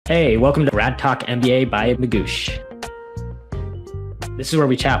Hey, welcome to Gradtalk MBA by Magoosh. This is where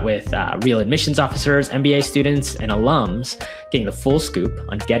we chat with real admissions officers, MBA students, and alums, getting the full scoop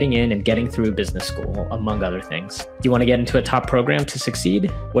on getting in and getting through business school, among other things. Do you want to get into a top program to succeed?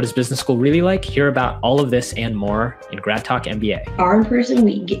 What is business school really like? Hear about all of this and more in Gradtalk MBA. Our person,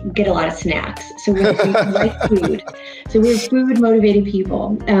 we get a lot of snacks. So we like food. So we're food motivated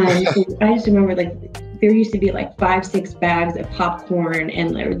people. So I just remember there used to be 5-6 bags of popcorn,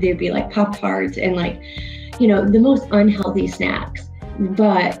 and there'd be Pop-Tarts and the most unhealthy snacks.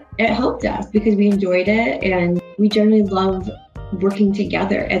 But it helped us because we enjoyed it, and we generally love working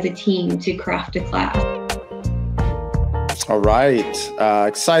together as a team to craft a class. All right.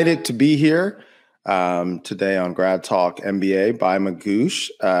 Excited to be here today on Gradtalk MBA by Magoosh.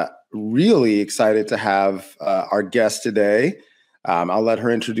 Really excited to have our guest today. I'll let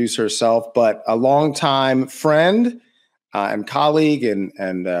her introduce herself, but a longtime friend and colleague, and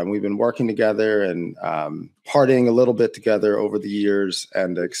we've been working together and partying a little bit together over the years,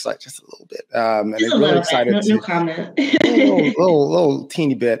 and excited just a little bit. And just a really little excited bit, no comment. little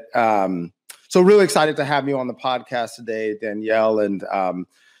teeny bit. So really excited to have you on the podcast today, Danielle. And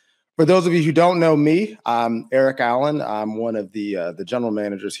for those of you who don't know me, I'm Eric Allen. I'm one of the general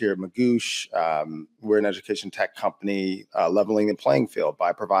managers here at Magoosh. We're an education tech company leveling the playing field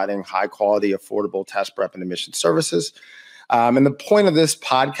by providing high quality, affordable test prep and admission services. And the point of this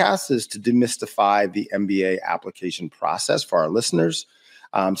podcast is to demystify the MBA application process for our listeners.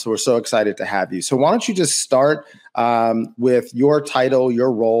 So we're so excited to have you. So why don't you just start with your title,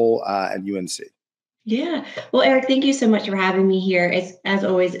 your role at UNC? Yeah. Well, Eric, thank you so much for having me here. It's, as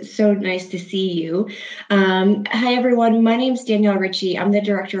always, it's so nice to see you. Hi, everyone. My name is Danielle Richie. I'm the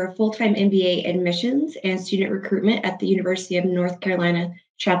Director of Full-Time MBA Admissions and Student Recruitment at the University of North Carolina,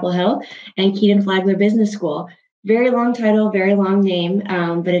 Chapel Hill, and Kenan-Flagler Business School. Very long title, very long name,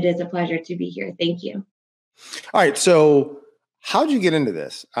 but it is a pleasure to be here. Thank you. All right. So how'd you get into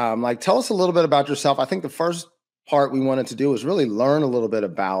this? Tell us a little bit about yourself. I think the first part we wanted to do was really learn a little bit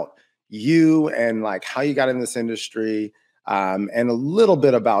about you and how you got in this industry, and a little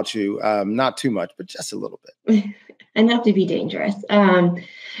bit about you, not too much, but just a little bit. Enough to be dangerous.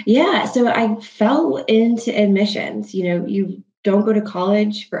 So I fell into admissions. You don't go to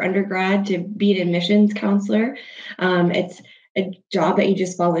college for undergrad to be an admissions counselor. It's a job that you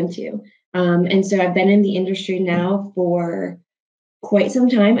just fall into. And so I've been in the industry now for quite some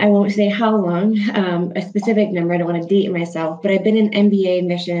time. I won't say how long, a specific number. I don't want to date myself, but I've been in MBA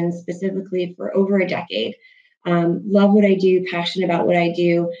admissions specifically for over a decade. Love what I do, passionate about what I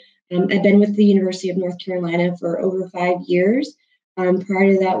do. I've been with the University of North Carolina for over 5 years.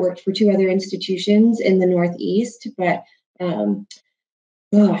 Prior to that, worked for 2 other institutions in the Northeast. But I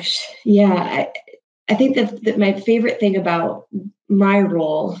think that my favorite thing about my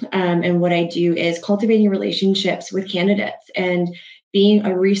role and what I do is cultivating relationships with candidates and being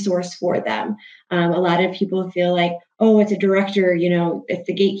a resource for them. A lot of people feel like, oh, it's a director, it's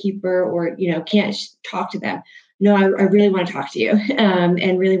the gatekeeper, or, can't talk to them. No, I really want to talk to you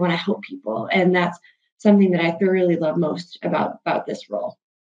and really want to help people. And that's something that I thoroughly love most about this role.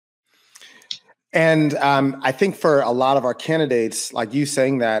 And I think for a lot of our candidates, you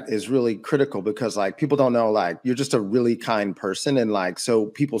saying that is really critical because people don't know, you're just a really kind person. And so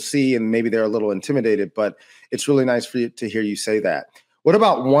people see and maybe they're a little intimidated, but it's really nice for you to hear you say that. What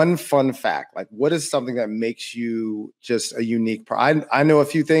about one fun fact? What is something that makes you just a unique I know a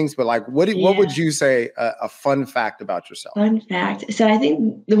few things, but what would you say a fun fact about yourself? Fun fact. So I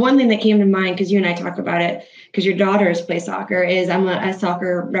think the one thing that came to mind, because you and I talk about it, because your daughters play soccer, is I'm a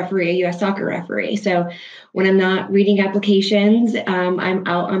soccer referee, a U.S. soccer referee. So when I'm not reading applications, I'm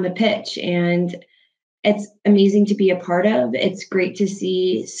out on the pitch, and it's amazing to be a part of. It's great to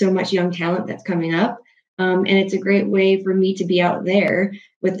see so much young talent that's coming up. And it's a great way for me to be out there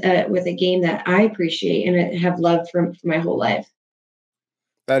with a game that I appreciate and have loved for my whole life.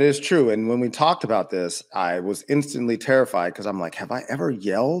 That is true. And when we talked about this, I was instantly terrified because I'm like, have I ever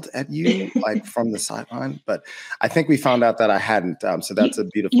yelled at you from the sideline? But I think we found out that I hadn't. So that's a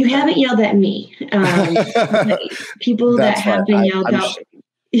beautiful You thing. haven't yelled at me. People that have been yelled out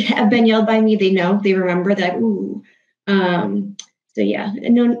have been yelled by me. They remember that. Ooh. So yeah,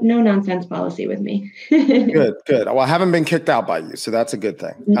 no nonsense policy with me. Good. Well, I haven't been kicked out by you, so that's a good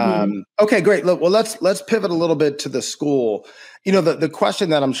thing. Mm-hmm. Okay, great. Look, well, let's pivot a little bit to the school. The question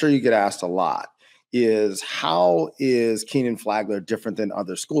that I'm sure you get asked a lot is, how is Kenan-Flagler different than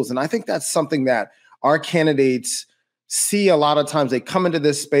other schools? And I think that's something that our candidates see a lot of times. They come into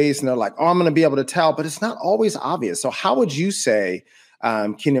this space and they're like, oh, I'm going to be able to tell, but it's not always obvious. So how would you say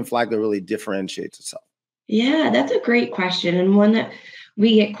Kenan-Flagler really differentiates itself? Yeah, that's a great question, and one that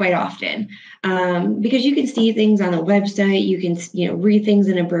we get quite often, because you can see things on a website, you can, read things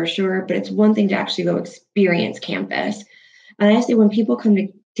in a brochure, but it's one thing to actually go experience campus. And I say when people come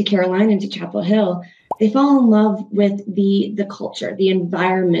to Carolina and to Chapel Hill, they fall in love with the culture, the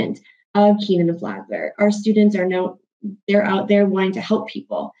environment of Kenan-Flagler. Our students they're out there wanting to help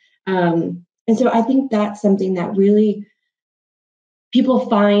people. And so I think that's something that really people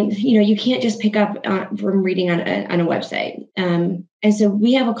find, you can't just pick up from reading on a website. And so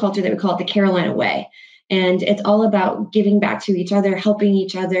we have a culture that we call it the Carolina way. And it's all about giving back to each other, helping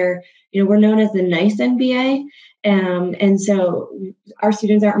each other. We're known as the nice MBA. And so our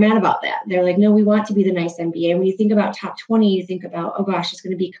students aren't mad about that. They're like, no, we want to be the nice MBA. When you think about top 20, you think about, oh gosh, it's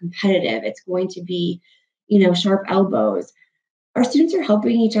going to be competitive. It's going to be, sharp elbows. Our students are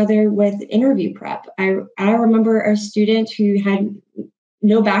helping each other with interview prep. I remember a student who had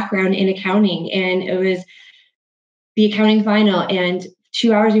no background in accounting, and it was the accounting final. And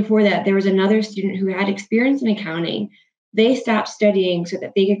 2 hours before that, there was another student who had experience in accounting. They stopped studying so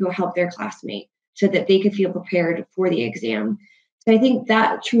that they could go help their classmate, so that they could feel prepared for the exam. So I think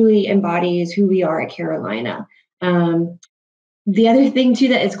that truly embodies who we are at Carolina. The other thing too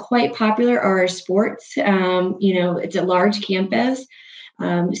that is quite popular are our sports. It's a large campus.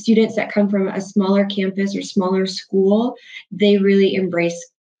 Students that come from a smaller campus or smaller school, they really embrace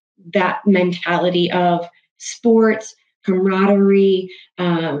that mentality of sports, camaraderie,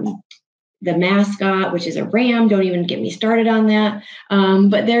 the mascot, which is a ram. Don't even get me started on that.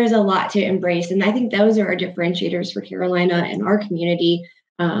 But there's a lot to embrace. And I think those are our differentiators for Carolina and our community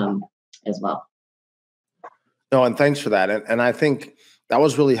as well. No, and thanks for that. And I think that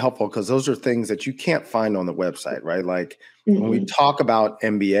was really helpful because those are things that you can't find on the website, right? Like when we talk about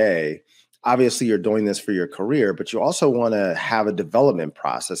MBA, obviously you're doing this for your career, but you also want to have a development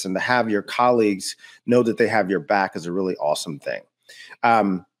process, and to have your colleagues know that they have your back is a really awesome thing.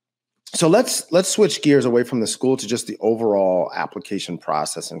 So let's switch gears away from the school to just the overall application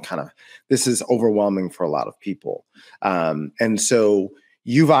process, and kind of, this is overwhelming for a lot of people. And so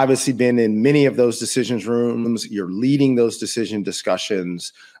you've obviously been in many of those decisions rooms, you're leading those decision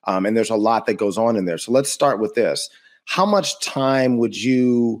discussions, and there's a lot that goes on in there. So let's start with this. How much time would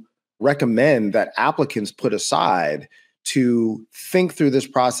you recommend that applicants put aside to think through this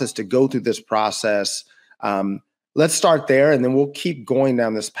process, to go through this process? Let's start there, and then we'll keep going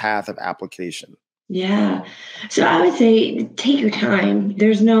down this path of application. Yeah. So I would say take your time.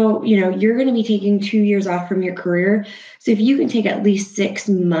 There's no, you're going to be taking 2 years off from your career. So if you can take at least 6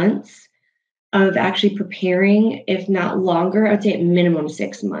 months of actually preparing, if not longer, I would say at minimum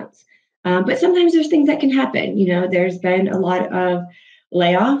 6 months. But sometimes there's things that can happen. There's been a lot of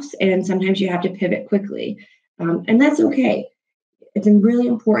layoffs, and sometimes you have to pivot quickly. And that's okay. It's really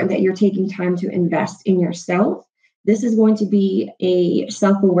important that you're taking time to invest in yourself. This is going to be a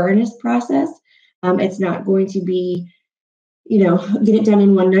self-awareness process. It's not going to be, get it done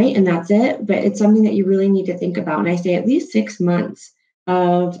in one night and that's it, but it's something that you really need to think about. And I say at least 6 months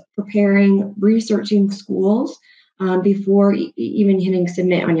of preparing, researching schools before even hitting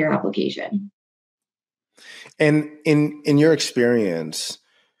submit on your application. And in your experience,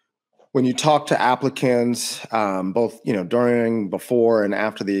 when you talk to applicants, both during, before, and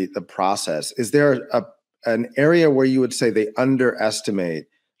after the process, is there an area where you would say they underestimate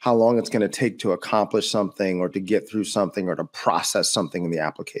how long it's going to take to accomplish something, or to get through something, or to process something in the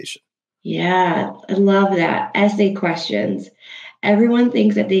application? Yeah, I love that. Essay questions. Everyone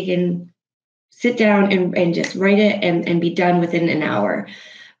thinks that they can sit down and just write it and be done within an hour.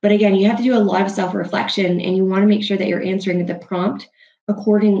 But again, you have to do a lot of self-reflection, and you want to make sure that you're answering the prompt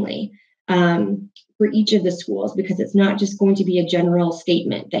accordingly for each of the schools, because it's not just going to be a general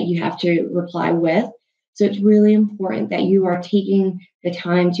statement that you have to reply with. So it's really important that you are taking the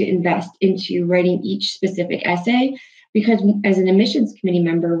time to invest into writing each specific essay, because as an admissions committee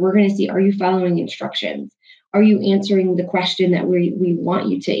member, we're going to see, are you following instructions? Are you answering the question that we want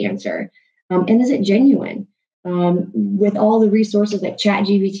you to answer? And is it genuine? With all the resources like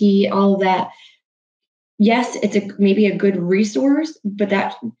ChatGPT, all of that, yes, it's maybe a good resource, but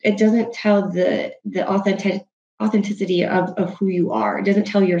that it doesn't tell the authenticity of who you are. It doesn't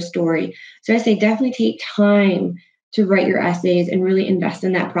tell your story. So I say definitely take time to write your essays and really invest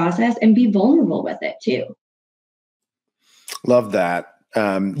in that process, and be vulnerable with it too. Love that.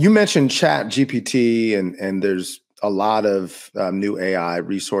 You mentioned ChatGPT, and there's a lot of new AI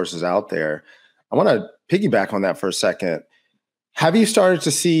resources out there. I want to piggyback on that for a second. Have you started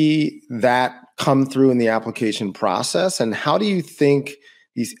to see that come through in the application process? And how do you think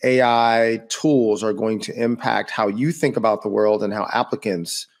these AI tools are going to impact how you think about the world, and how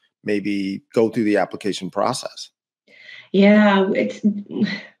applicants maybe go through the application process? Yeah,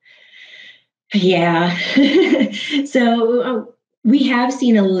 yeah. So we have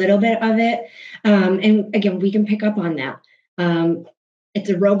seen a little bit of it. And again, we can pick up on that. It's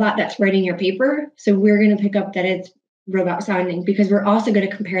a robot that's writing your paper. So we're going to pick up that it's robot sounding because we're also going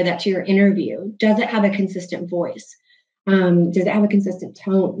to compare that to your interview. Does it have a consistent voice? Does it have a consistent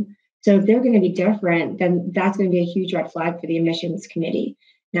tone? So if they're going to be different, then that's going to be a huge red flag for the admissions committee.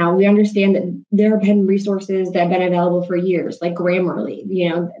 Now, we understand that there have been resources that have been available for years, like Grammarly,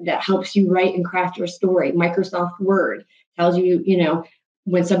 that helps you write and craft your story. Microsoft Word tells you,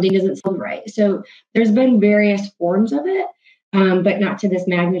 when something doesn't sound right. So there's been various forms of it, but not to this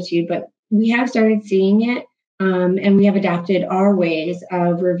magnitude. But we have started seeing it, and we have adapted our ways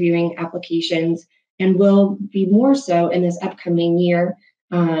of reviewing applications and will be more so in this upcoming year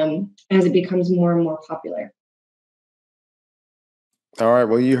as it becomes more and more popular. All right.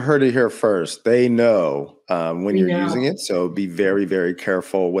 Well, you heard it here first. They know when you're using it. So be very, very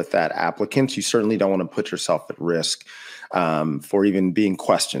careful with that applicant. You certainly don't want to put yourself at risk for even being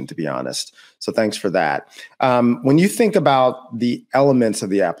questioned, to be honest. So thanks for that. When you think about the elements of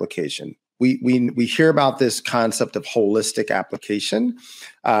the application, we hear about this concept of holistic application,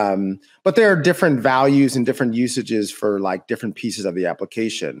 but there are different values and different usages for like different pieces of the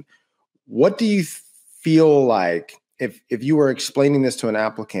application. What do you feel like if you were explaining this to an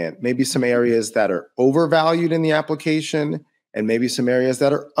applicant, maybe some areas that are overvalued in the application and maybe some areas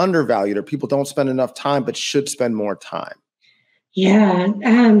that are undervalued or people don't spend enough time but should spend more time? Yeah,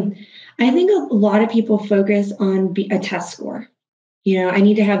 I think a lot of people focus on a test score. I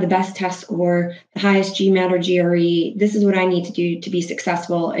need to have the best test score, the highest GMAT or GRE. This is what I need to do to be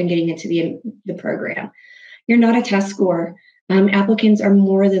successful in getting into the program. You're not a test score. Applicants are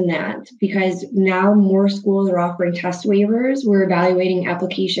more than that because now more schools are offering test waivers. We're evaluating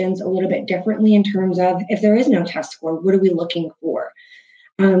applications a little bit differently in terms of if there is no test score, what are we looking for?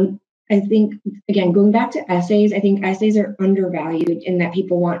 I think, again, going back to essays, I think essays are undervalued in that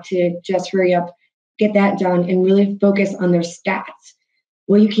people want to just hurry up, get that done, and really focus on their stats.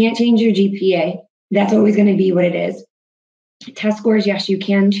 Well, you can't change your GPA. That's always going to be what it is. Test scores, yes, you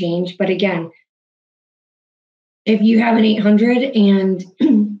can change. But again, if you have an 800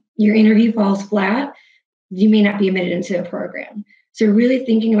 and your interview falls flat, you may not be admitted into a program. So really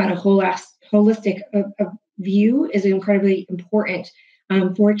thinking about a holistic view is incredibly important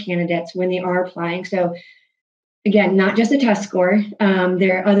for candidates when they are applying. So again, not just a test score.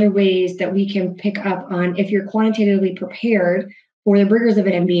 There are other ways that we can pick up on if you're quantitatively prepared for the rigors of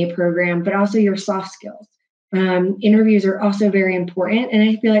an MBA program, but also your soft skills. Interviews are also very important. And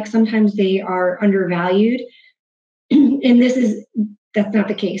I feel like sometimes they are undervalued. And that's not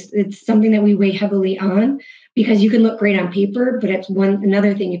the case. It's something that we weigh heavily on because you can look great on paper, but it's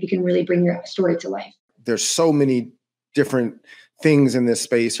another thing if you can really bring your story to life. There's so many different things in this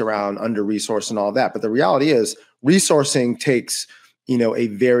space around under-resourced and all that. But the reality is resourcing takes, a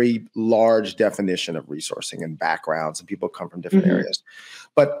very large definition of resourcing and backgrounds, and people come from different areas.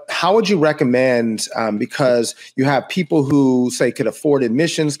 But how would you recommend, because you have people who say could afford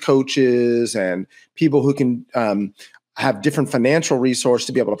admissions coaches and people who can have different financial resources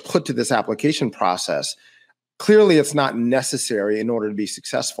to be able to put to this application process. Clearly, it's not necessary in order to be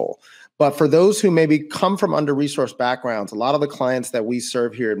successful. But for those who maybe come from under-resourced backgrounds, a lot of the clients that we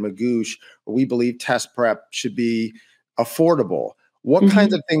serve here at Magoosh, we believe test prep should be affordable. What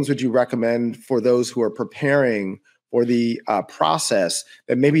kinds of things would you recommend for those who are preparing for the process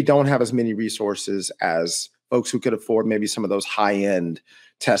that maybe don't have as many resources as folks who could afford maybe some of those high-end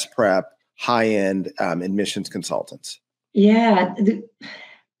test prep, high-end admissions consultants? Yeah,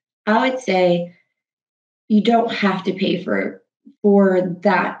 I would say you don't have to pay for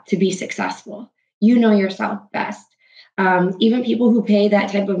that to be successful. You know yourself best. Even people who pay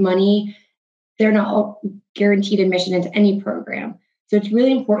that type of money, they're not guaranteed admission into any program. So it's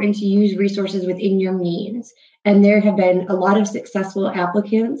really important to use resources within your means. And there have been a lot of successful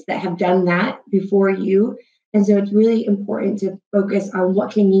applicants that have done that before you. And so it's really important to focus on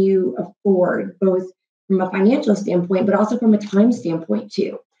what can you afford, both from a financial standpoint, but also from a time standpoint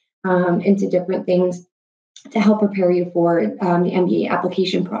too, into different things to help prepare you for the MBA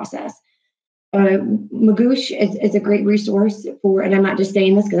application process. Magoosh is a great resource for, and I'm not just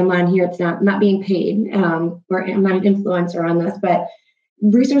saying this because I'm on here, it's not being paid, or I'm not an influencer on this, but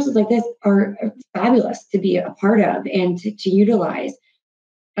resources like this are fabulous to be a part of and to utilize.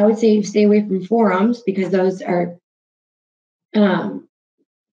 I would say stay away from forums because those are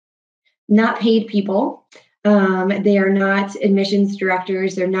not paid people. They are not admissions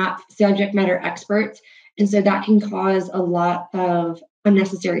directors. They're not subject matter experts. And so that can cause a lot of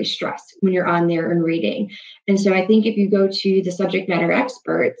unnecessary stress when you're on there and reading. And so I think if you go to the subject matter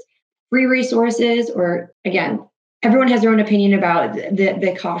experts, free resources, or again, everyone has their own opinion about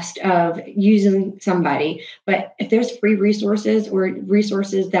the cost of using somebody. But if there's free resources or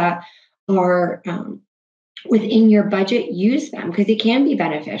resources that are within your budget, use them because they can be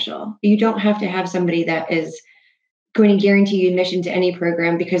beneficial. You don't have to have somebody that is going to guarantee you admission to any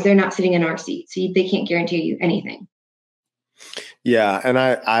program because they're not sitting in our seat. So they can't guarantee you anything. Yeah, and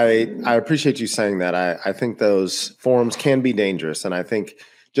I appreciate you saying that. I think those forums can be dangerous, and I think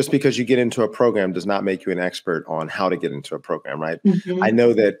just because you get into a program does not make you an expert on how to get into a program, right? Mm-hmm. I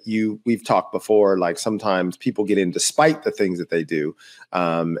know that we've talked before, like sometimes people get in despite the things that they do,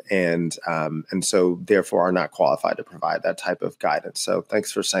 and so therefore are not qualified to provide that type of guidance. So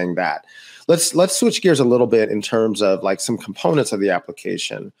thanks for saying that. Let's switch gears a little bit in terms of like some components of the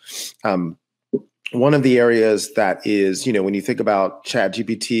application. One of the areas that is, when you think about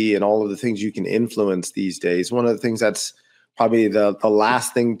ChatGPT and all of the things you can influence these days, one of the things that's probably the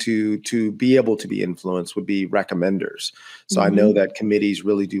last thing to be able to be influenced would be recommenders. So I know that committees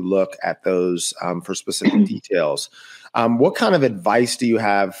really do look at those for specific details. What kind of advice do you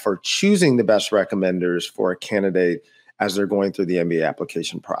have for choosing the best recommenders for a candidate as they're going through the MBA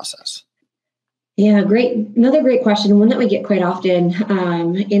application process? Yeah, great. Another great question, one that we get quite often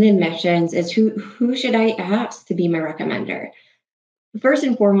in admissions is who should I ask to be my recommender? First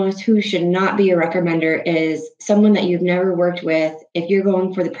and foremost, who should not be a recommender is someone that you've never worked with. If you're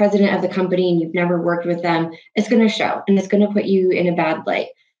going for the president of the company and you've never worked with them, it's going to show and it's going to put you in a bad light.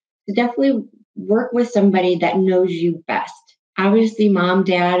 So definitely work with somebody that knows you best. Obviously, mom,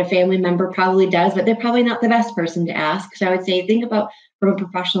 dad, a family member probably does, but they're probably not the best person to ask. So I would say think about from a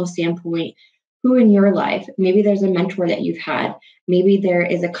professional standpoint, who in your life, maybe there's a mentor that you've had, maybe there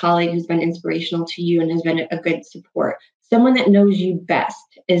is a colleague who's been inspirational to you and has been a good support. Someone that knows you best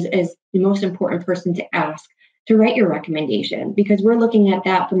is the most important person to ask to write your recommendation, because we're looking at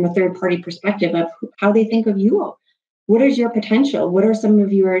that from a third party perspective of how they think of you. What is your potential? What are some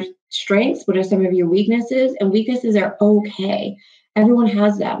of your strengths? What are some of your weaknesses? And weaknesses are okay. Everyone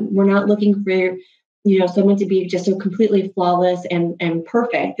has them. We're not looking for someone to be just so completely flawless and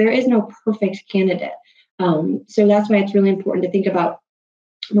perfect. There is no perfect candidate. So that's why it's really important to think about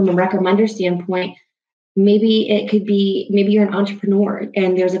from a recommender standpoint. Maybe it could be, maybe you're an entrepreneur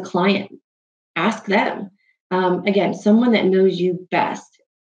and there's a client. Ask them. Again, someone that knows you best.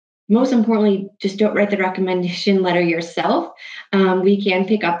 Most importantly, just don't write the recommendation letter yourself. We can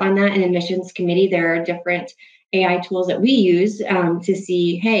pick up on that in admissions committee. There are different AI tools that we use to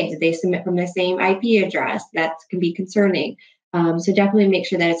see, hey, did they submit from the same IP address? That can be concerning. So definitely make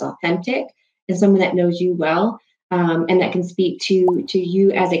sure that it's authentic and someone that knows you well and that can speak to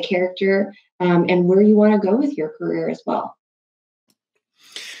you as a character and where you want to go with your career as well.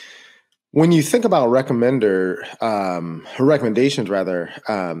 When you think about recommendations,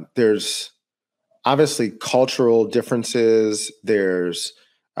 there's obviously cultural differences. There's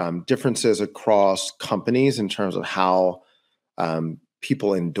differences across companies in terms of how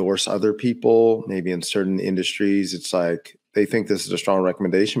people endorse other people. Maybe in certain industries, it's like they think this is a strong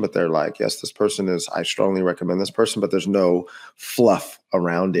recommendation, but they're like, yes, this person is, I strongly recommend this person, but there's no fluff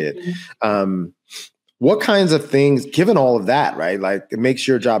around it. What kinds of things, given all of that, right? Like it makes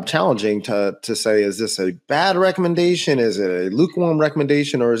your job challenging to say, is this a bad recommendation? Is it a lukewarm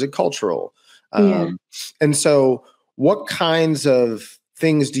recommendation, or is it cultural? And so what kinds of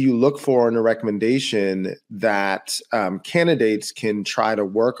things do you look for in a recommendation that candidates can try to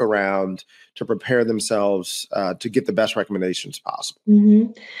work around to prepare themselves to get the best recommendations possible?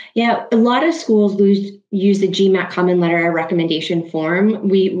 Yeah, a lot of schools use the GMAT common letter recommendation form.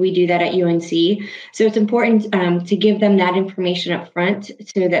 We do that at UNC. So it's important to give them that information up front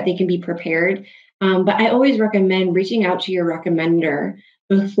so that they can be prepared. But I always recommend reaching out to your recommender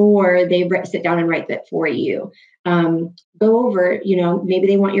before they sit down and write that for you. Go over, maybe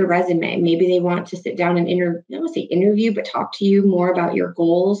they want your resume. Maybe they want to sit down and interview, but talk to you more about your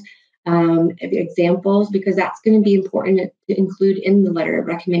goals, examples, because that's going to be important to include in the letter of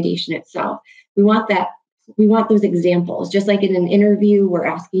recommendation itself. We want those examples. Just like in an interview, we're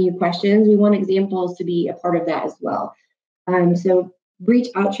asking you questions. We want examples to be a part of that as well. So reach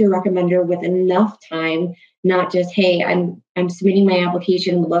out to your recommender with enough time, not just, hey, I'm submitting my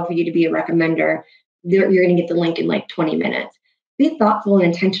application, would love for you to be a recommender. You're going to get the link in like 20 minutes. Be thoughtful and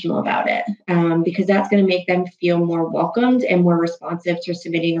intentional about it because that's going to make them feel more welcomed and more responsive to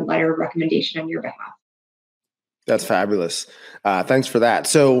submitting a letter of recommendation on your behalf. That's fabulous. Thanks for that.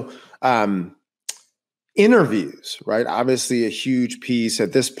 So interviews, right? Obviously a huge piece.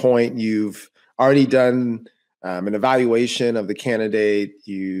 At this point, you've already done an evaluation of the candidate.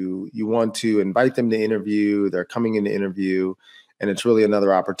 You want to invite them to interview. They're coming in to interview, and it's really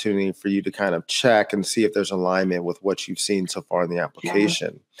another opportunity for you to kind of check and see if there's alignment with what you've seen so far in the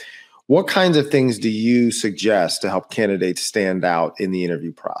application. Yeah. What kinds of things do you suggest to help candidates stand out in the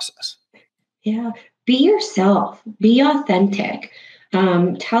interview process? Yeah, be yourself, be authentic,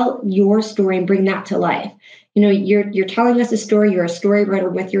 tell your story and bring that to life. You know, you're telling us a story, you're a story writer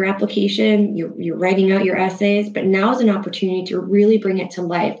with your application, you're writing out your essays, but now is an opportunity to really bring it to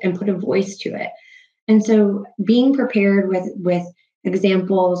life and put a voice to it. And so being prepared with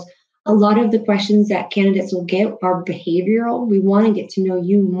examples, a lot of the questions that candidates will get are behavioral. We want to get to know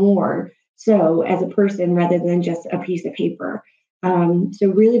you more so as a person rather than just a piece of paper. So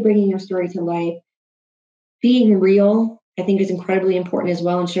really bringing your story to life, being real, I think is incredibly important as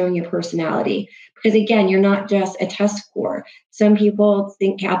well, and showing your personality. Because again, you're not just a test score. Some people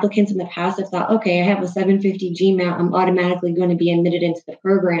think applicants in the past have thought, okay, I have a 750 GMAT, I'm automatically going to be admitted into the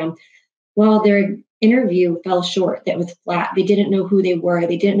program. Well, their interview fell short. That was flat. They didn't know who they were.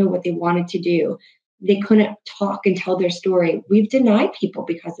 They didn't know what they wanted to do. They couldn't talk and tell their story. We've denied people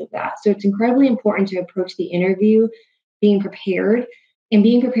because of that. So it's incredibly important to approach the interview being prepared and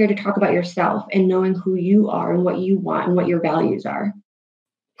being prepared to talk about yourself and knowing who you are and what you want and what your values are.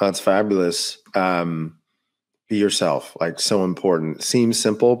 That's fabulous. Be yourself, like so important. Seems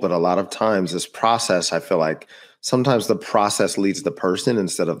simple, but a lot of times this process, I feel like sometimes the process leads the person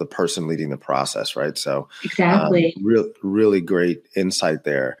instead of the person leading the process, right? So exactly. Really great insight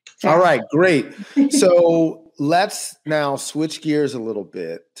there. All right, great. So let's now switch gears a little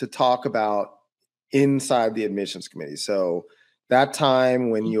bit to talk about inside the admissions committee. So that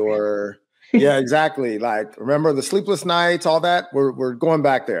time when you're, yeah, exactly. Like, remember the sleepless nights, all that, we're going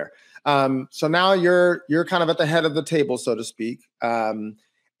back there. So now you're kind of at the head of the table, so to speak.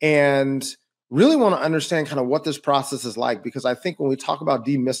 And really want to understand kind of what this process is like, because I think when we talk about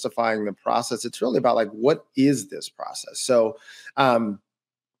demystifying the process, it's really about like, what is this process? So can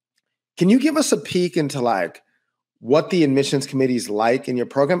you give us a peek into like what the admissions committee is like in your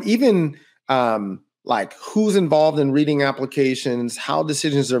program, even like who's involved in reading applications, how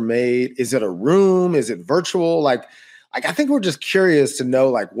decisions are made? Is it a room? Is it virtual? Like I think we're just curious to know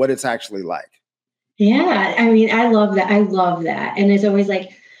like what it's actually like. Yeah, I mean, I love that. I love that. And it's always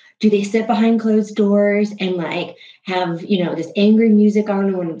like, do they sit behind closed doors and like have, you know, this angry music on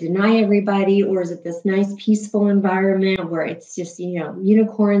and want to deny everybody? Or is it this nice, peaceful environment where it's just, you know,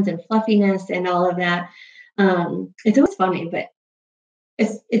 unicorns and fluffiness and all of that? It's always funny, but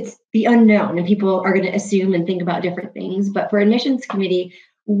it's the unknown, and people are going to assume and think about different things. But for admissions committee,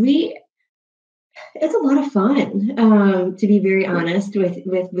 it's a lot of fun, to be very honest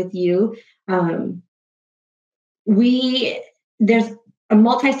with you. There's a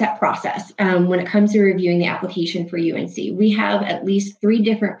multi-step process when it comes to reviewing the application for UNC. We have at least 3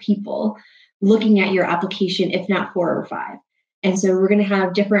 different people looking at your application, if not 4 or 5. And so we're going to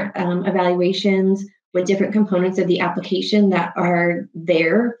have different evaluations with different components of the application that are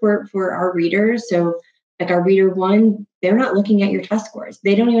there for our readers. So like our reader 1, they're not looking at your test scores.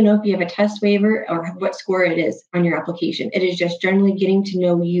 They don't even know if you have a test waiver or what score it is on your application. It is just generally getting to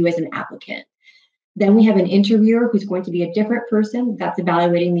know you as an applicant. Then we have an interviewer who's going to be a different person that's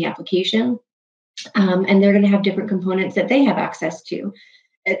evaluating the application. And they're going to have different components that they have access to.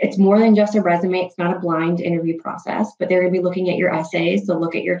 It's more than just a resume. It's not a blind interview process, but they're going to be looking at your essays. They'll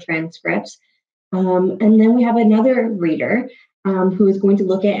look at your transcripts. And then we have another reader who is going to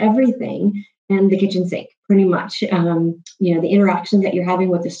look at everything and the kitchen sink, pretty much. You know, the interactions that you're having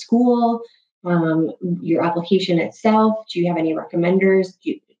with the school, your application itself. Do you have any recommenders?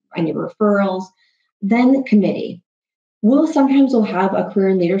 Any referrals? Then the committee. We'll have a career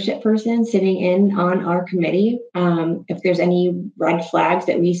and leadership person sitting in on our committee. If there's any red flags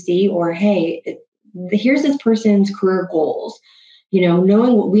that we see, or hey, here's this person's career goals. You know,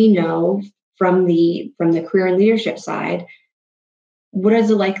 knowing what we know from the career and leadership side, what is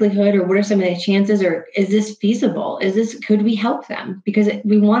the likelihood, or what are some of the chances, or is this feasible? Could we help them? Because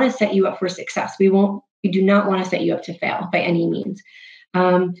we want to set you up for success. We do not want to set you up to fail by any means.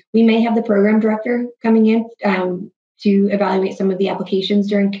 We may have the program director coming in to evaluate some of the applications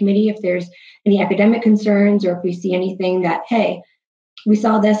during committee if there's any academic concerns, or if we see anything that, hey, we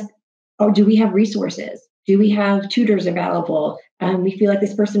saw this, or do we have resources? Do we have tutors available? We feel like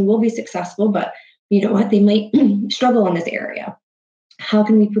this person will be successful, but you know what, they might struggle in this area. How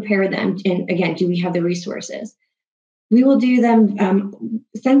can we prepare them? And again, do we have the resources? We will do them,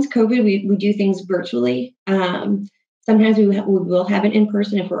 since COVID, we do things virtually. Sometimes we will have it in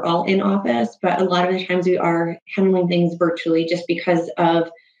person if we're all in office, but a lot of the times we are handling things virtually just because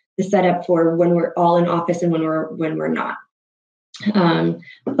of the setup for when we're all in office and when we're not.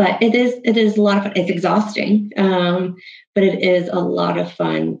 But it is a lot of fun. It's exhausting, but it is a lot of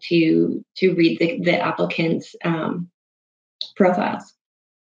fun to read the applicants' profiles.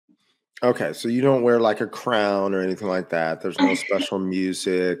 Okay, so you don't wear like a crown or anything like that. There's no special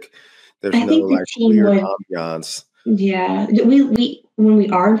music. There's I no think the like team weird would. ambiance. Yeah, we when we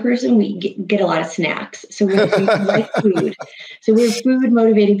are in person, we get a lot of snacks. So we like food. So we're food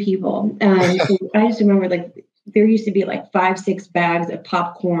motivated people. So I just remember like there used to be like 5-6 bags of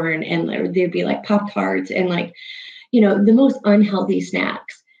popcorn, and there'd be like Pop-Tarts and like, the most unhealthy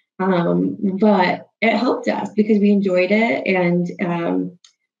snacks. But it helped us because we enjoyed it, and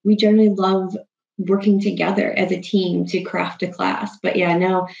we generally love working together as a team to craft a class. But yeah,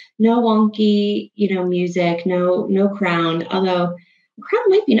 no wonky, music, no crown. Although crown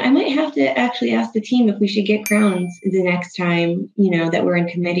might be, I might have to actually ask the team if we should get crowns the next time, that we're in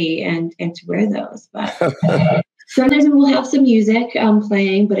committee and to wear those. But sometimes we'll have some music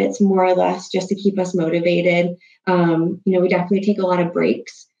playing, but it's more or less just to keep us motivated. We definitely take a lot of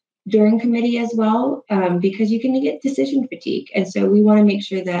breaks during committee as well, because you can get decision fatigue. And so we want to make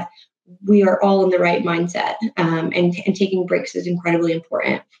sure that we are all in the right mindset, and taking breaks is incredibly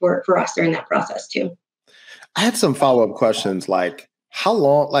important for us during that process too. I had some follow-up questions, like how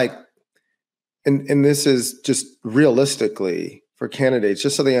long, and this is just realistically for candidates,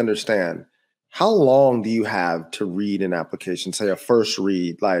 just so they understand, how long do you have to read an application, say a first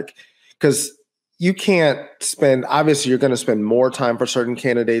read? Because you can't spend, obviously you're going to spend more time for certain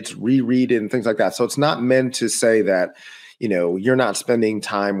candidates, reread it and things like that. So it's not meant to say that, you're not spending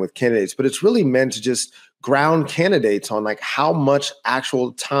time with candidates, but it's really meant to just ground candidates on like how much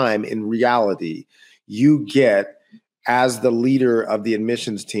actual time in reality you get as the leader of the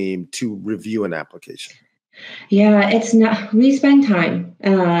admissions team to review an application. Yeah, it's not, we spend time.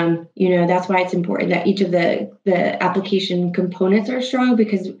 That's why it's important that each of the application components are strong,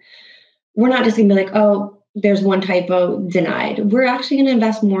 because we're not just going to be like, oh, there's one typo, denied. We're actually going to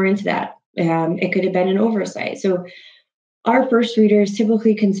invest more into that. It could have been an oversight. So our first readers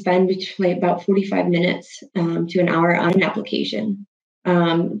typically can spend between about 45 minutes to an hour on an application.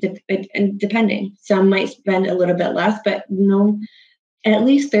 And depending, some might spend a little bit less, but at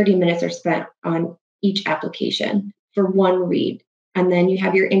least 30 minutes are spent on each application for one read. And then you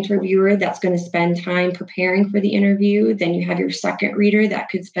have your interviewer that's going to spend time preparing for the interview. Then you have your second reader that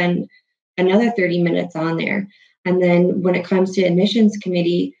could spend another 30 minutes on there. And then when it comes to admissions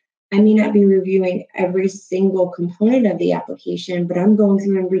committee, I may not be reviewing every single component of the application, but I'm going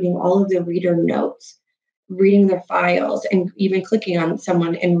through and reading all of the reader notes, reading their files, and even clicking on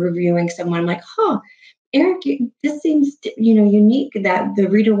someone and reviewing someone. I'm like, Eric, this seems, unique that the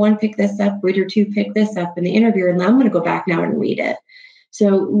reader 1 picked this up, reader 2 picked this up, and the interviewer, and I'm going to go back now and read it.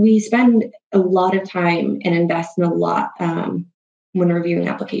 So we spend a lot of time and invest in a lot when reviewing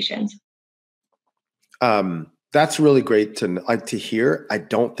applications. That's really great to hear. I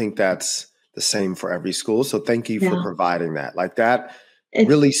don't think that's the same for every school. So thank you for providing that. Like that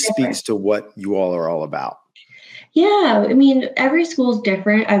really speaks to what you all are all about. Yeah, I mean, every school is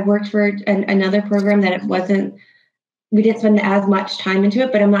different. I've worked for another program that we didn't spend as much time into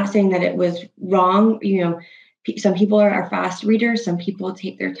it, but I'm not saying that it was wrong. Some people are fast readers, some people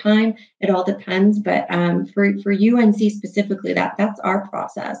take their time. It all depends. But for UNC specifically, that's our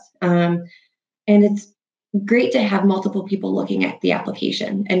process. And it's great to have multiple people looking at the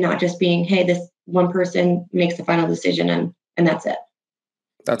application and not just being, hey, this one person makes the final decision and that's it.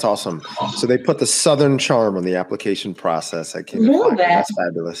 That's awesome. So they put the Southern charm on the application process at Kenan-Flagler. That's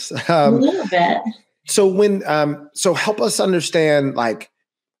fabulous. A little bit. So so help us understand like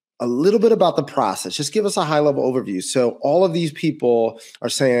a little bit about the process. Just give us a high level overview. So all of these people are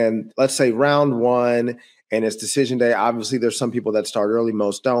saying, let's say round 1 and it's decision day. Obviously there's some people that start early,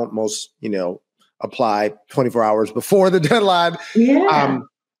 most don't, most, apply 24 hours before the deadline. Yeah.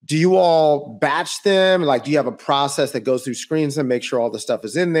 Do you all batch them? Like, do you have a process that goes through screens and make sure all the stuff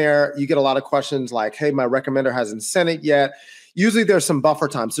is in there? You get a lot of questions like, hey, my recommender hasn't sent it yet. Usually there's some buffer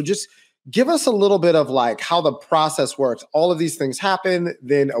time. So just give us a little bit of like how the process works. All of these things happen.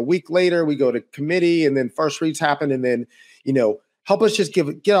 Then a week later, we go to committee and then first reads happen. And then, help us just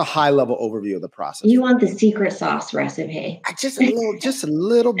get a high level overview of the process. You want the secret sauce recipe. Just a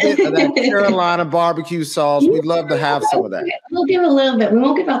little bit of that Carolina barbecue sauce. We'd love to have some of that. We'll give a little bit. We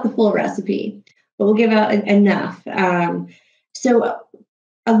won't give out the full recipe, but we'll give out enough. So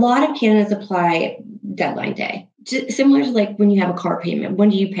a lot of candidates apply deadline day, similar to like when you have a car payment.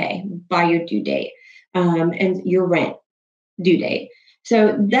 When do you pay? By your due date, and your rent due date.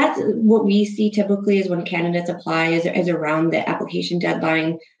 So that's what we see typically is when candidates apply is around the application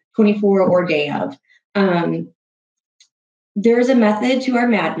deadline. 24 or day of. There's a method to our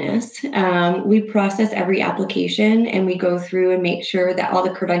madness. We process every application and we go through and make sure that all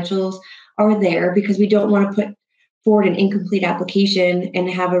the credentials are there, because we don't want to put forward an incomplete application and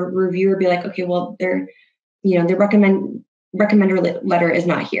have a reviewer be like, okay, well, their recommender letter is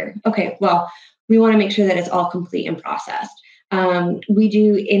not here. Okay, well, we want to make sure that it's all complete and processed. We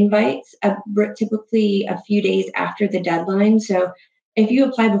do invites typically a few days after the deadline. So if you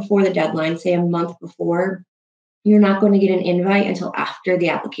apply before the deadline, say a month before, you're not going to get an invite until after the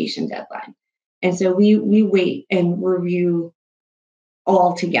application deadline. And so we wait and review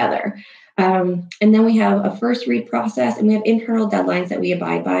all together. And then we have a first read process, and we have internal deadlines that we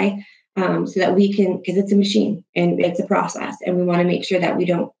abide by, so that we can, because it's a machine and it's a process, and we want to make sure that we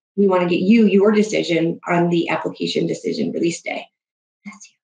want to get your decision on the application decision release day.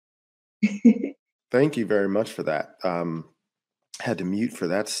 That's you. Thank you very much for that. Had to mute for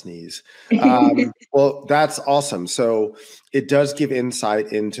that sneeze. Well, that's awesome. So it does give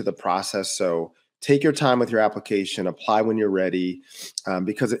insight into the process. So take your time with your application, apply when you're ready,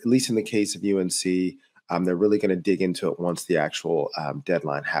 because at least in the case of UNC, they're really going to dig into it once the actual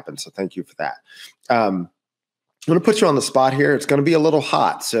deadline happens. So thank you for that. I'm going to put you on the spot here. It's going to be a little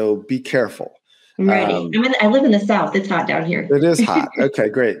hot, so be careful. I'm ready. I live in the South. It's hot down here. It is hot. Okay,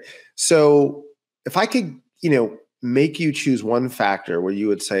 great. So if I could, make you choose one factor where you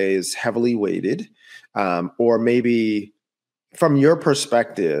would say is heavily weighted, or maybe from your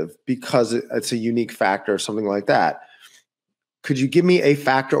perspective, because it's a unique factor or something like that, could you give me a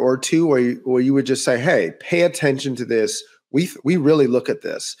factor or two where you would just say, hey, pay attention to this. We really look at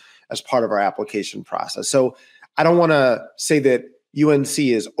this as part of our application process. So I don't want to say that UNC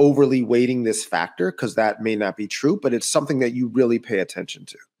is overly weighting this factor, because that may not be true, but it's something that you really pay attention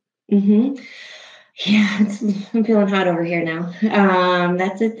to. Mm-hmm. Yeah, I'm feeling hot over here now.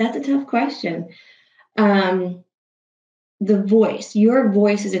 That's a tough question. The voice, your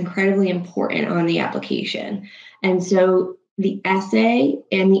voice is incredibly important on the application. And so the essay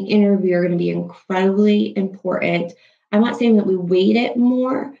and the interview are going to be incredibly important. I'm not saying that we weight it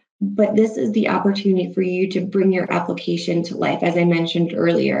more, but this is the opportunity for you to bring your application to life. As I mentioned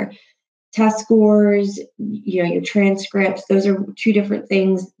earlier, test scores, your transcripts, those are two different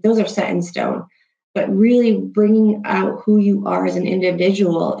things. Those are set in stone. But really bringing out who you are as an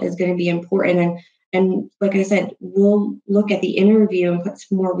individual is going to be important. And like I said, we'll look at the interview and put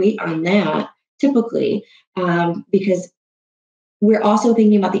some more weight on that typically, because we're also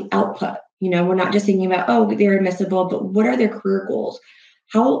thinking about the output. We're not just thinking about, oh, they're admissible, but what are their career goals?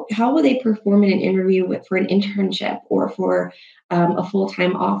 How will they perform in an interview for an internship or for a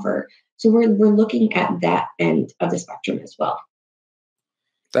full-time offer? So we're looking at that end of the spectrum as well.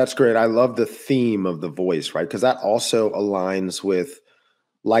 That's great. I love the theme of the voice, right? Because that also aligns with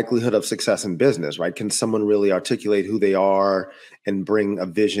likelihood of success in business, right? Can someone really articulate who they are and bring a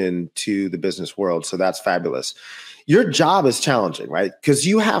vision to the business world? So that's fabulous. Your job is challenging, right? Because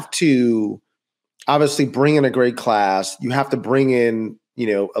you have to obviously bring in a great class. You have to bring in,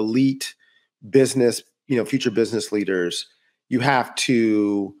 elite business, future business leaders. You have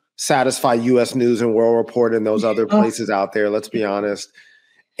to satisfy U.S. News and World Report and those other places out there, let's be honest.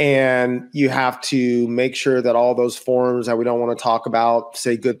 And you have to make sure that all those forums that we don't want to talk about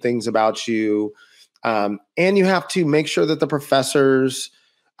say good things about you. And you have to make sure that the professors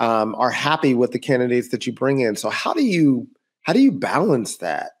are happy with the candidates that you bring in. So how do you balance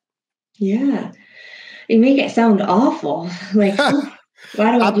that? Yeah, you make it sound awful. Like,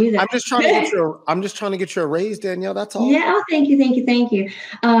 why do I do that? I'm just trying to get you a raise, Danielle. That's all. Yeah. Oh, thank you.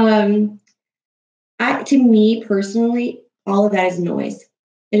 To me personally, all of that is noise.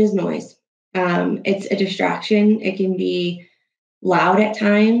 It is noise. It's a distraction. It can be loud at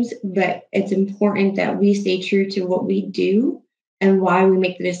times, but it's important that we stay true to what we do and why we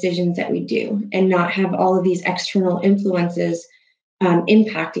make the decisions that we do, and not have all of these external influences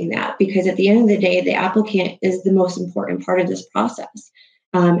impacting that. Because at the end of the day, the applicant is the most important part of this process,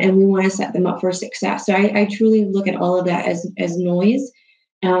 and we want to set them up for success. So I truly look at all of that as noise.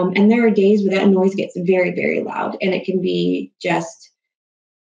 And there are days where that noise gets very, very loud, and it can be just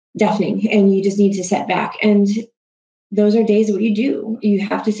deafening, and you just need to sit back. And those are days what you do. You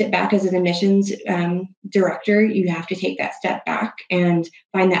have to sit back as an admissions director. You have to take that step back and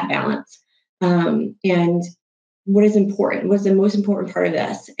find that balance. And what is important? What's the most important part of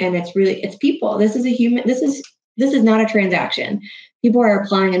this? And it's people. This is a human. This is not a transaction. People are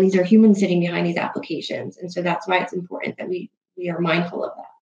applying, and these are humans sitting behind these applications. And so that's why it's important that we are mindful of that.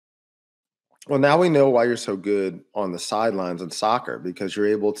 Well, now we know why you're so good on the sidelines in soccer, because you're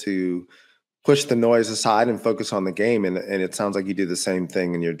able to push the noise aside and focus on the game. And it sounds like you do the same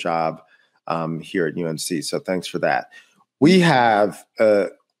thing in your job here at UNC. So thanks for that. We have an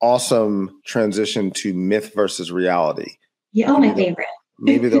awesome transition to myth versus reality. Yeah, my favorite.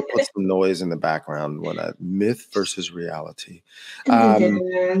 Maybe they'll put some noise in the background when a myth versus reality. So what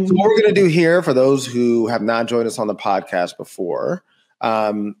we're going to do here, for those who have not joined us on the podcast before,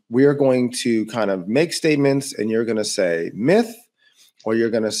 we are going to kind of make statements, and you're going to say myth, or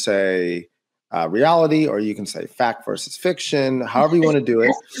you're going to say reality, or you can say fact versus fiction, however you want to do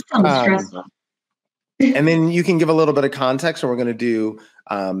it. Sounds stressful. And then you can give a little bit of context, and we're going to do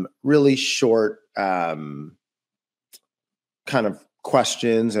really short kind of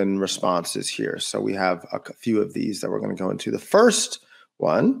questions and responses here. So we have a few of these that we're going to go into. The first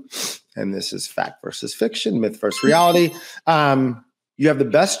one, and this is fact versus fiction, myth versus reality. You have the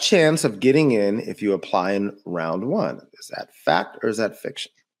best chance of getting in if you apply in round one. Is that fact or is that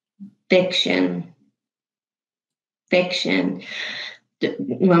fiction? Fiction. You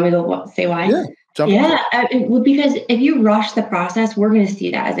want me to say why? Yeah. Well, because if you rush the process, we're going to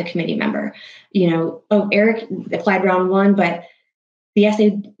see that as a committee member. Eric applied round one, but the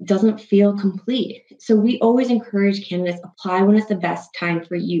essay doesn't feel complete. So we always encourage candidates, apply when it's the best time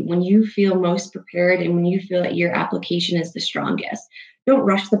for you, when you feel most prepared and when you feel that your application is the strongest. Don't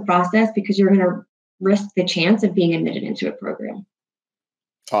rush the process because you're going to risk the chance of being admitted into a program.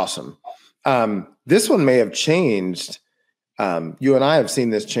 Awesome. This one may have changed. You and I have seen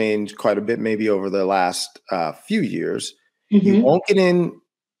this change quite a bit, maybe over the last few years. Mm-hmm. You won't get in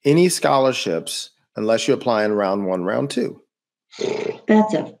any scholarships unless you apply in round one, round two.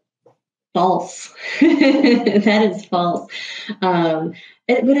 That's false. That is false. But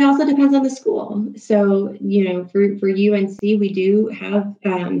it also depends on the school. So, for UNC, we do have,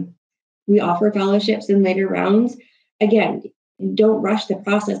 we offer fellowships in later rounds. Again, don't rush the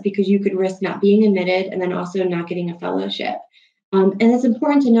process because you could risk not being admitted and then also not getting a fellowship. And it's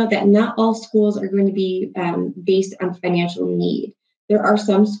important to note that not all schools are going to be based on financial need. There are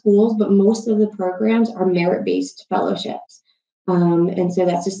some schools, but most of the programs are merit-based fellowships. And so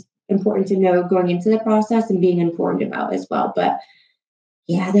that's just important to know going into the process and being informed about as well. But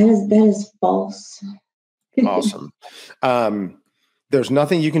yeah, that is false. Awesome. There's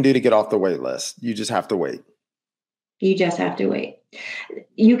nothing you can do to get off the wait list. You just have to wait. You just have to wait.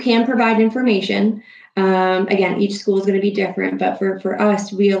 You can provide information. Again, each school is going to be different, but for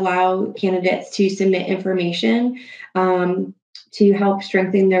us, we allow candidates to submit information to help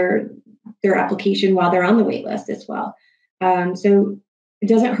strengthen their application while they're on the wait list as well. So it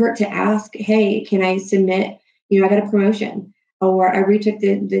doesn't hurt to ask, hey, can I submit, I got a promotion, or I retook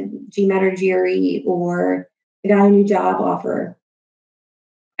the GMAT or GRE, or I got a new job offer.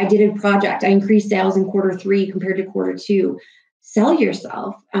 I did a project. I increased sales in quarter 3 compared to quarter 2. Sell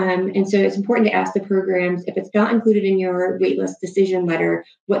yourself. And so it's important to ask the programs, if it's not included in your waitlist decision letter,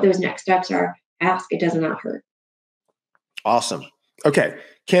 what those next steps are. Ask. It does not hurt. Awesome. Okay.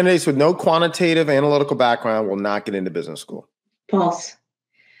 Candidates with no quantitative analytical background will not get into business school. False.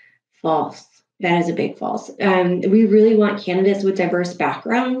 That is a big false. We really want candidates with diverse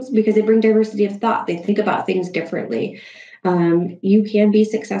backgrounds because they bring diversity of thought. They think about things differently. You can be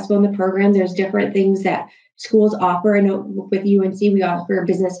successful in the program. There's different things that schools offer. I know with UNC, we offer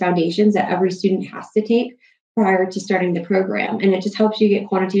business foundations that every student has to take prior to starting the program. And it just helps you get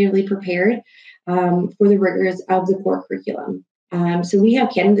quantitatively prepared for the rigors of the core curriculum. So we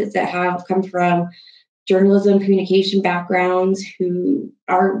have candidates that have come from journalism, communication backgrounds who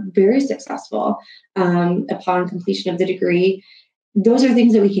are very successful upon completion of the degree. Those are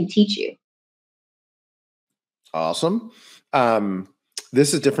things that we can teach you. Awesome.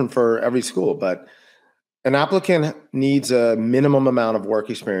 This is different for every school, but an applicant needs a minimum amount of work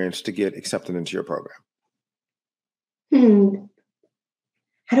experience to get accepted into your program.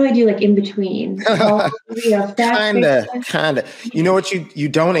 How do I do in between? Kinda. You know what? You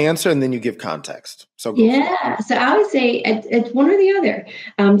don't answer and then you give context. So so I would say it's one or the other.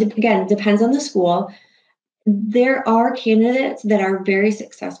 Again, depends on the school. There are candidates that are very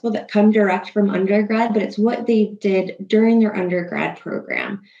successful that come direct from undergrad, but it's what they did during their undergrad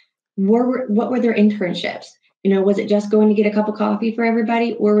program. What were their internships? Was it just going to get a cup of coffee for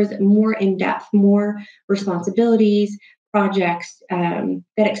everybody, or was it more in depth, more responsibilities, projects? That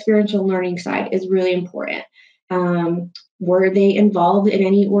experiential learning side is really important. Were they involved in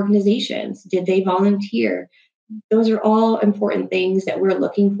any organizations? Did they volunteer? Those are all important things that we're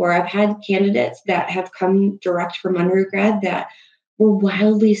looking for. I've had candidates that have come direct from undergrad that were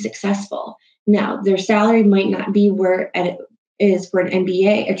wildly successful. Now, their salary might not be where it is for an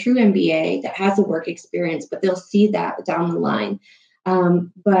MBA, a true MBA that has a work experience, but they'll see that down the line.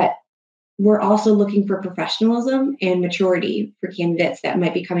 But we're also looking for professionalism and maturity for candidates that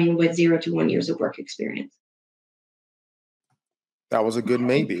might be coming with 0 to 1 years of work experience. That was a good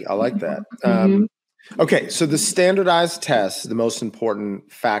maybe. I like that. Mm-hmm. Okay, so the standardized test is the most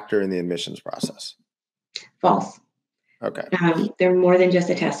important factor in the admissions process. False. Okay. They're more than just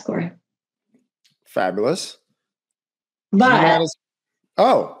a test score. Fabulous. But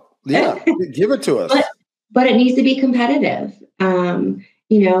give it to us. But it needs to be competitive.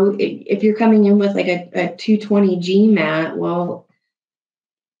 If you're coming in with like a 220 GMAT, well,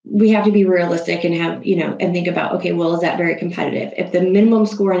 we have to be realistic and have, and think about, okay, well, is that very competitive? If the minimum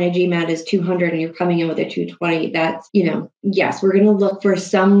score on a GMAT is 200 and you're coming in with a 220, that's, yes, we're going to look for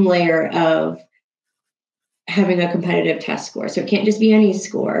some layer of having a competitive test score. So it can't just be any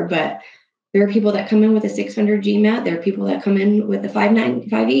score, but there are people that come in with a 600 GMAT. There are people that come in with a 590,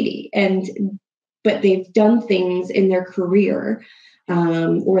 580, but they've done things in their career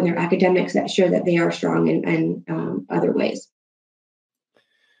or in their academics that show that they are strong in other ways.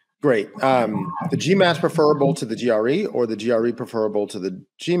 Great. The GMAT preferable to the GRE, or the GRE preferable to the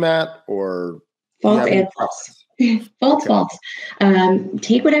GMAT, or false and false. False.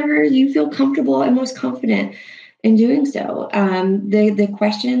 Take whatever you feel comfortable and most confident in doing so. The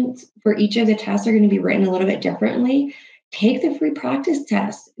questions for each of the tests are going to be written a little bit differently. Take the free practice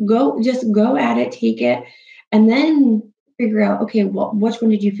test. Go at it, take it, and then figure out, okay, well, which one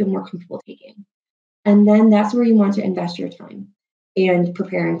did you feel more comfortable taking? And then that's where you want to invest your time and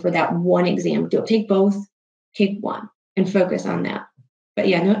preparing for that one exam. Don't take both, take one and focus on that. But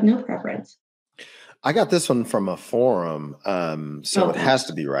yeah, no preference. I got this one from a forum, so it has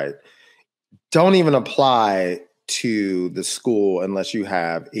to be right. Don't even apply to the school unless you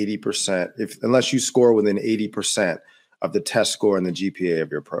have 80%, unless you score within 80% of the test score and the GPA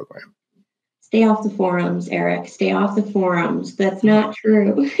of your program. Stay off the forums, Eric. Stay off the forums. That's not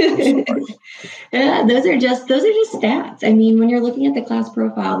true. Those are just stats. I mean, when you're looking at the class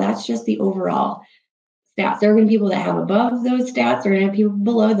profile, that's just the overall stats. There are going to be people that have above those stats, there are going to be people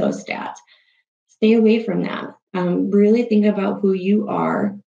below those stats. Stay away from that. Really think about who you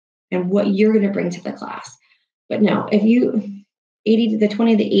are and what you're going to bring to the class. But no, if you 80 to the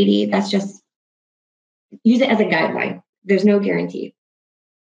 20 to the 80, that's just use it as a guideline. There's no guarantee.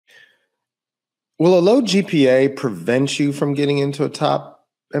 Will a low GPA prevent you from getting into a top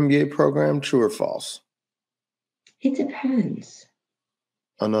MBA program? True or false? It depends.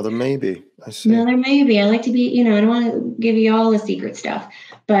 Another maybe. I see. Another maybe. I like to be, I don't want to give you all the secret stuff,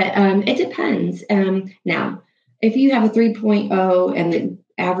 but it depends. Now, if you have a 3.0 and the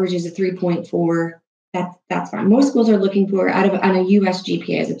average is a 3.4, that's fine. Most schools are looking for on a US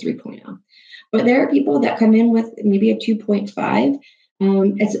GPA as a 3.0. But there are people that come in with maybe a 2.5.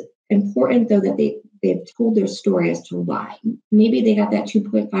 It's important, though, that they've told their story as to why. Maybe they got that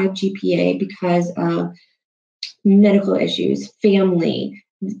 2.5 GPA because of medical issues, family.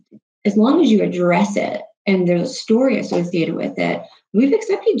 As long as you address it and there's a story associated with it, we've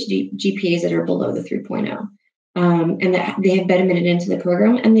accepted GPAs that are below the 3.0 and that they have been admitted into the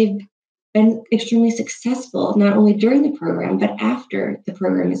program, and they've been extremely successful, not only during the program, but after the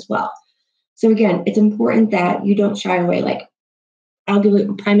program as well. So again, it's important that you don't shy away. Like, I'll give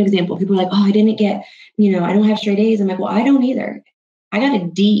a prime example. People are like, oh, I didn't get, I don't have straight A's. I'm like, well, I don't either. I got a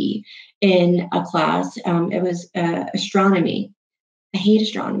D in a class. It was astronomy. I hate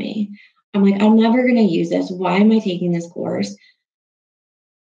astronomy. I'm like, I'm never going to use this. Why am I taking this course?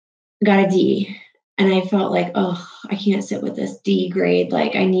 Got a D. And I felt like, oh, I can't sit with this D grade.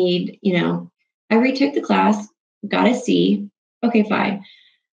 Like, I need, I retook the class, got a C. Okay, fine.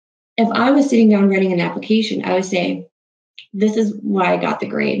 If I was sitting down writing an application, I would say, this is why I got the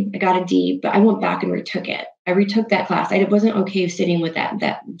grade. I got a D, but I went back and retook it. I retook that class. I wasn't okay sitting with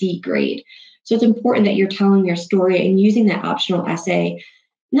that D grade. So it's important that you're telling your story and using that optional essay,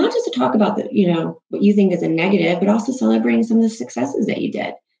 not just to talk about what you think is a negative, but also celebrating some of the successes that you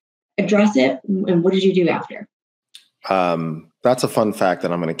did. Address it, and what did you do after? That's a fun fact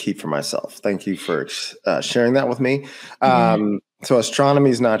that I'm going to keep for myself. Thank you for sharing that with me. So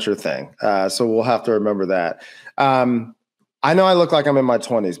astronomy is not your thing. So we'll have to remember that. I know I look like I'm in my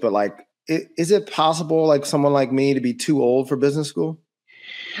 20s, but is it possible, like someone like me, to be too old for business school?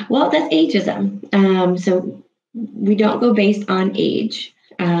 Well, that's ageism. So we don't go based on age.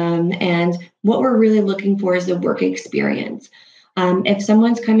 And what we're really looking for is the work experience. If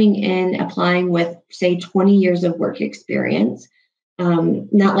someone's coming in applying with, say, 20 years of work experience,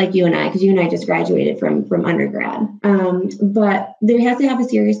 not like you and I, because you and I just graduated from undergrad, but there has to have a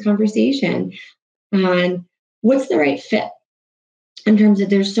serious conversation on what's the right fit in terms of,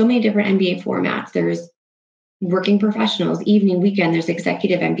 there's so many different MBA formats. There's working professionals, evening, weekend, there's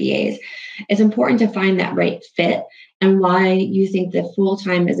executive MBAs. It's important to find that right fit and why you think that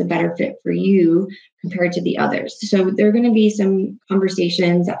full-time is a better fit for you compared to the others. So there are going to be some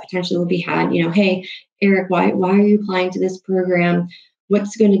conversations that potentially will be had, hey, Eric, why are you applying to this program?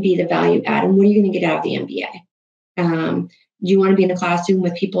 What's going to be the value add and what are you going to get out of the MBA? Do you want to be in a classroom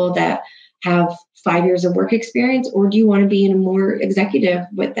with people that have 5 years of work experience, or do you want to be in a more executive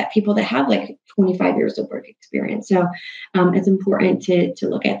with that people that have like 25 years of work experience? So it's important to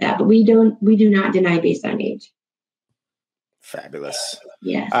look at that, but we do not deny based on age. Fabulous.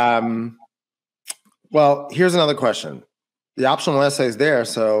 Yes. Well, here's another question. The optional essay is there,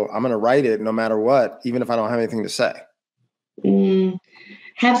 so I'm going to write it no matter what, even if I don't have anything to say.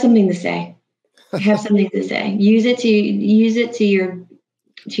 Have something to say. Have something to say. Use it to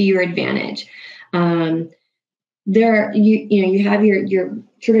your advantage. You have your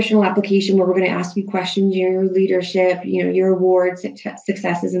traditional application where we're going to ask you questions, your leadership, your awards,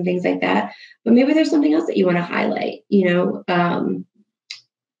 successes, and things like that. But maybe there's something else that you want to highlight.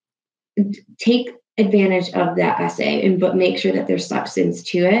 Take advantage of that essay, but make sure that there's substance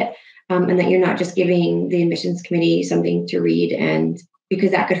to it, and that you're not just giving the admissions committee something to read, and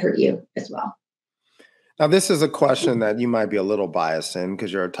because that could hurt you as well. Now, this is a question that you might be a little biased in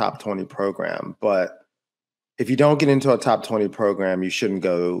because you're a top 20 program, but if you don't get into a top 20 program, you shouldn't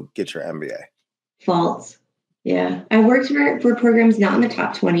go get your MBA. False. Yeah. I worked for programs not in the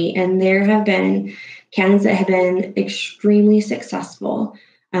top 20, and there have been candidates that have been extremely successful.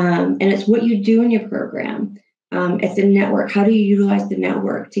 And it's what you do in your program. It's a network. How do you utilize the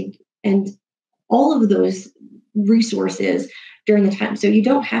network and all of those resources during the time? So you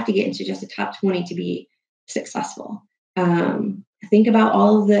don't have to get into just a top 20 to be successful. Think about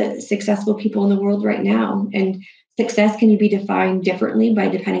all of the successful people in the world right now, and success can be defined differently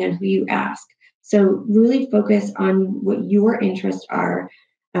depending on who you ask. So really focus on what your interests are.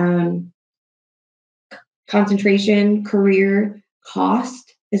 Concentration, career,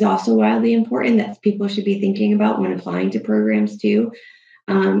 cost is also wildly important that people should be thinking about when applying to programs too.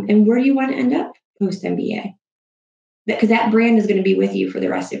 And where do you want to end up post MBA? Because that brand is going to be with you for the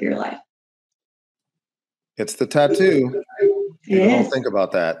rest of your life. It's the tattoo. People don't think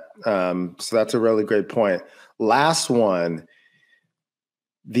about that. So that's a really great point. Last one,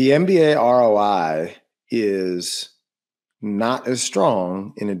 the MBA ROI is not as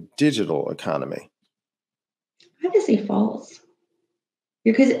strong in a digital economy. I have to say false.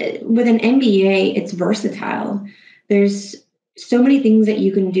 Because with an MBA, it's versatile. There's so many things that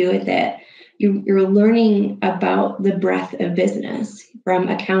you can do with it. You're learning about the breadth of business, from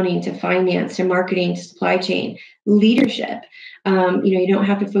accounting to finance to marketing to supply chain, leadership. You don't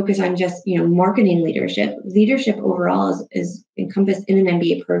have to focus on just marketing leadership. Leadership overall is encompassed in an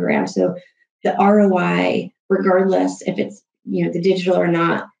MBA program. So the ROI, regardless if it's the digital or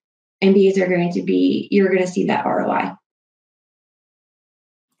not, MBAs are you're going to see that ROI.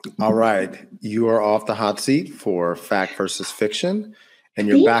 All right. You are off the hot seat for fact versus fiction, and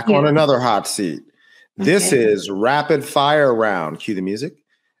you're back on another hot seat. This is rapid fire round. Cue the music.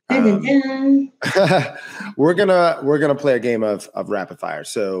 We're gonna play a game of rapid fire.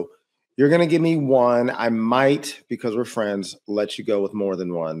 So you're gonna give me one. I might, because we're friends, let you go with more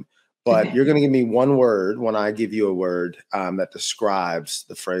than one. But you're gonna give me one word when I give you a word that describes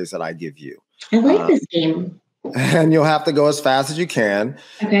the phrase that I give you. I like this game. And you'll have to go as fast as you can.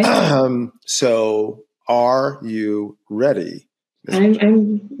 Okay. So are you ready?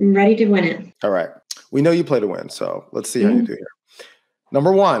 I'm ready to win it. All right. We know you play to win, so let's see how you do here.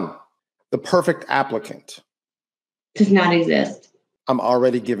 Number one, the perfect applicant. Does not exist. I'm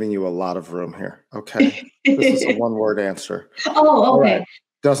already giving you a lot of room here. Okay. This is a one-word answer. Oh, okay. Right.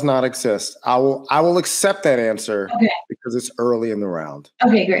 Does not exist. I will accept that answer because it's early in the round.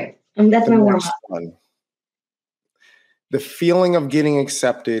 Okay, great. That's my warm-up. The feeling of getting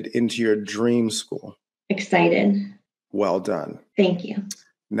accepted into your dream school. Excited. Well done. Thank you.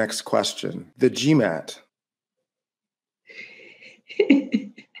 Next question. The GMAT.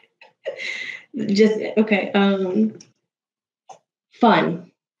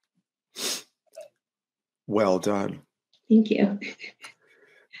 Fun. Well done. Thank you.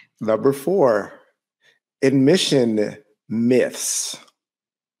 Number 4. Admission myths.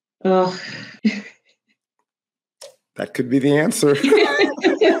 Oh. That could be the answer.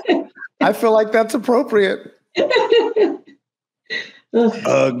 I feel like that's appropriate.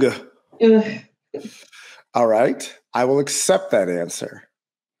 Ugh. All right. I will accept that answer.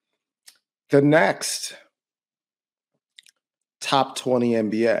 The next, top 20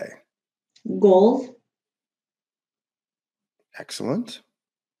 MBA. Goals. Excellent.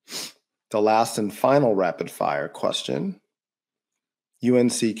 the last and final rapid fire question.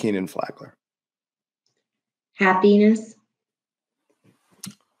 UNC Kenan-Flagler. Happiness.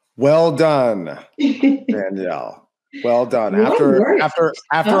 Well done, Danielle. Well done. After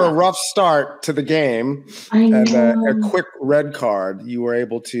a rough start to the game and a quick red card, you were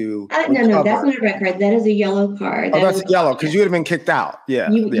able to. No, that's not a red card. That is a yellow card. Oh, that's yellow because you would have been kicked out. Yeah,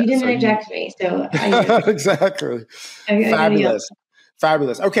 you didn't eject me, so exactly.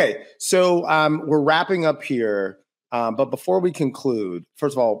 Fabulous. Okay, so we're wrapping up here, but before we conclude,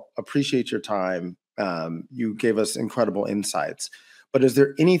 first of all, appreciate your time. You gave us incredible insights. But is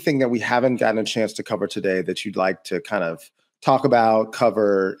there anything that we haven't gotten a chance to cover today that you'd like to kind of talk about,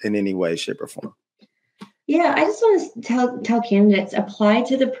 cover in any way, shape, or form? Yeah, I just want to tell candidates, apply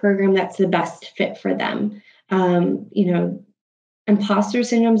to the program that's the best fit for them. Imposter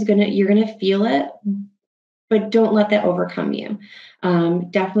syndrome you're gonna feel it, but don't let that overcome you.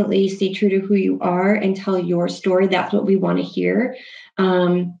 Definitely stay true to who you are and tell your story. That's what we want to hear.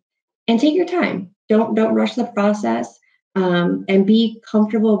 And take your time. Don't rush the process. And be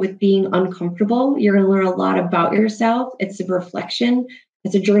comfortable with being uncomfortable. You're going to learn a lot about yourself. It's a reflection.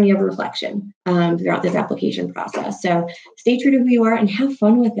 It's a journey of reflection throughout this application process. So stay true to who you are and have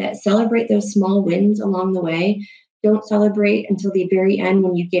fun with it. Celebrate those small wins along the way. Don't celebrate until the very end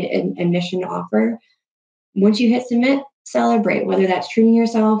when you get an admission offer. Once you hit submit, celebrate, whether that's treating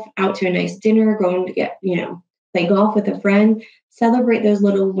yourself out to a nice dinner, going to get, play golf with a friend. Celebrate those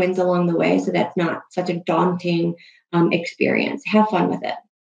little wins along the way so that's not such a daunting experience. Have fun with it.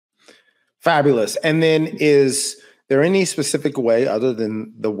 Fabulous. And then is there any specific way other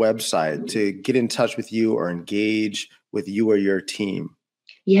than the website to get in touch with you or engage with you or your team?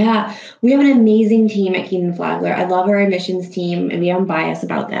 Yeah, we have an amazing team at Kenan-Flagler. I love our admissions team, and I'm biased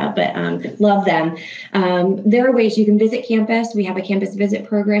about that, but love them. There are ways you can visit campus. We have a campus visit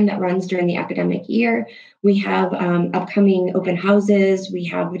program that runs during the academic year. We have upcoming open houses. We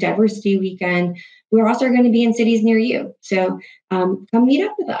have a diversity weekend. We're also going to be in cities near you. So come meet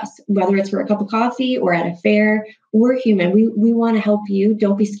up with us, whether it's for a cup of coffee or at a fair. We're human. We want to help you.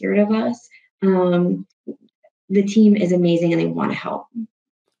 Don't be scared of us. The team is amazing and they want to help.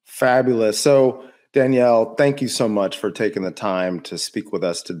 Fabulous. So Danielle, thank you so much for taking the time to speak with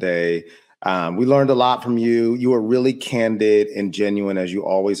us today. We learned a lot from you. You were really candid and genuine as you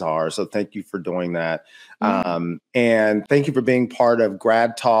always are. So thank you for doing that. And thank you for being part of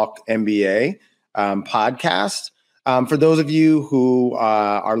Gradtalk MBA podcast. For those of you who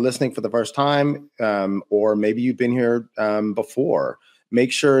are listening for the first time, or maybe you've been here before,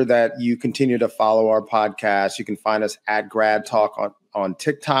 make sure that you continue to follow our podcast. You can find us at Gradtalk on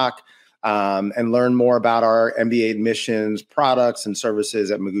TikTok and learn more about our MBA admissions products and services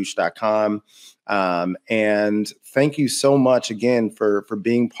at Magoosh.com. And thank you so much again for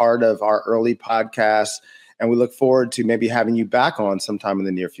being part of our early podcast. And we look forward to maybe having you back on sometime in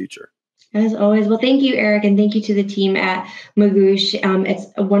the near future. As always. Well, thank you, Eric, and thank you to the team at Magoosh. It's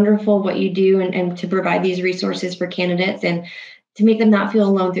wonderful what you do and to provide these resources for candidates and to make them not feel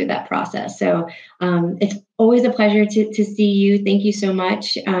alone through that process. So it's always a pleasure to see you. Thank you so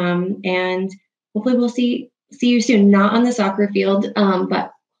much. And hopefully we'll see you soon, not on the soccer field,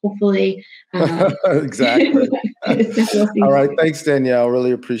 but hopefully. Exactly. All right. Thanks, Danielle.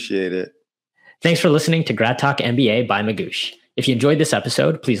 Really appreciate it. Thanks for listening to Gradtalk MBA by Magoosh. If you enjoyed this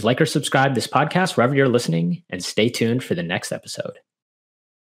episode, please like or subscribe this podcast wherever you're listening and stay tuned for the next episode.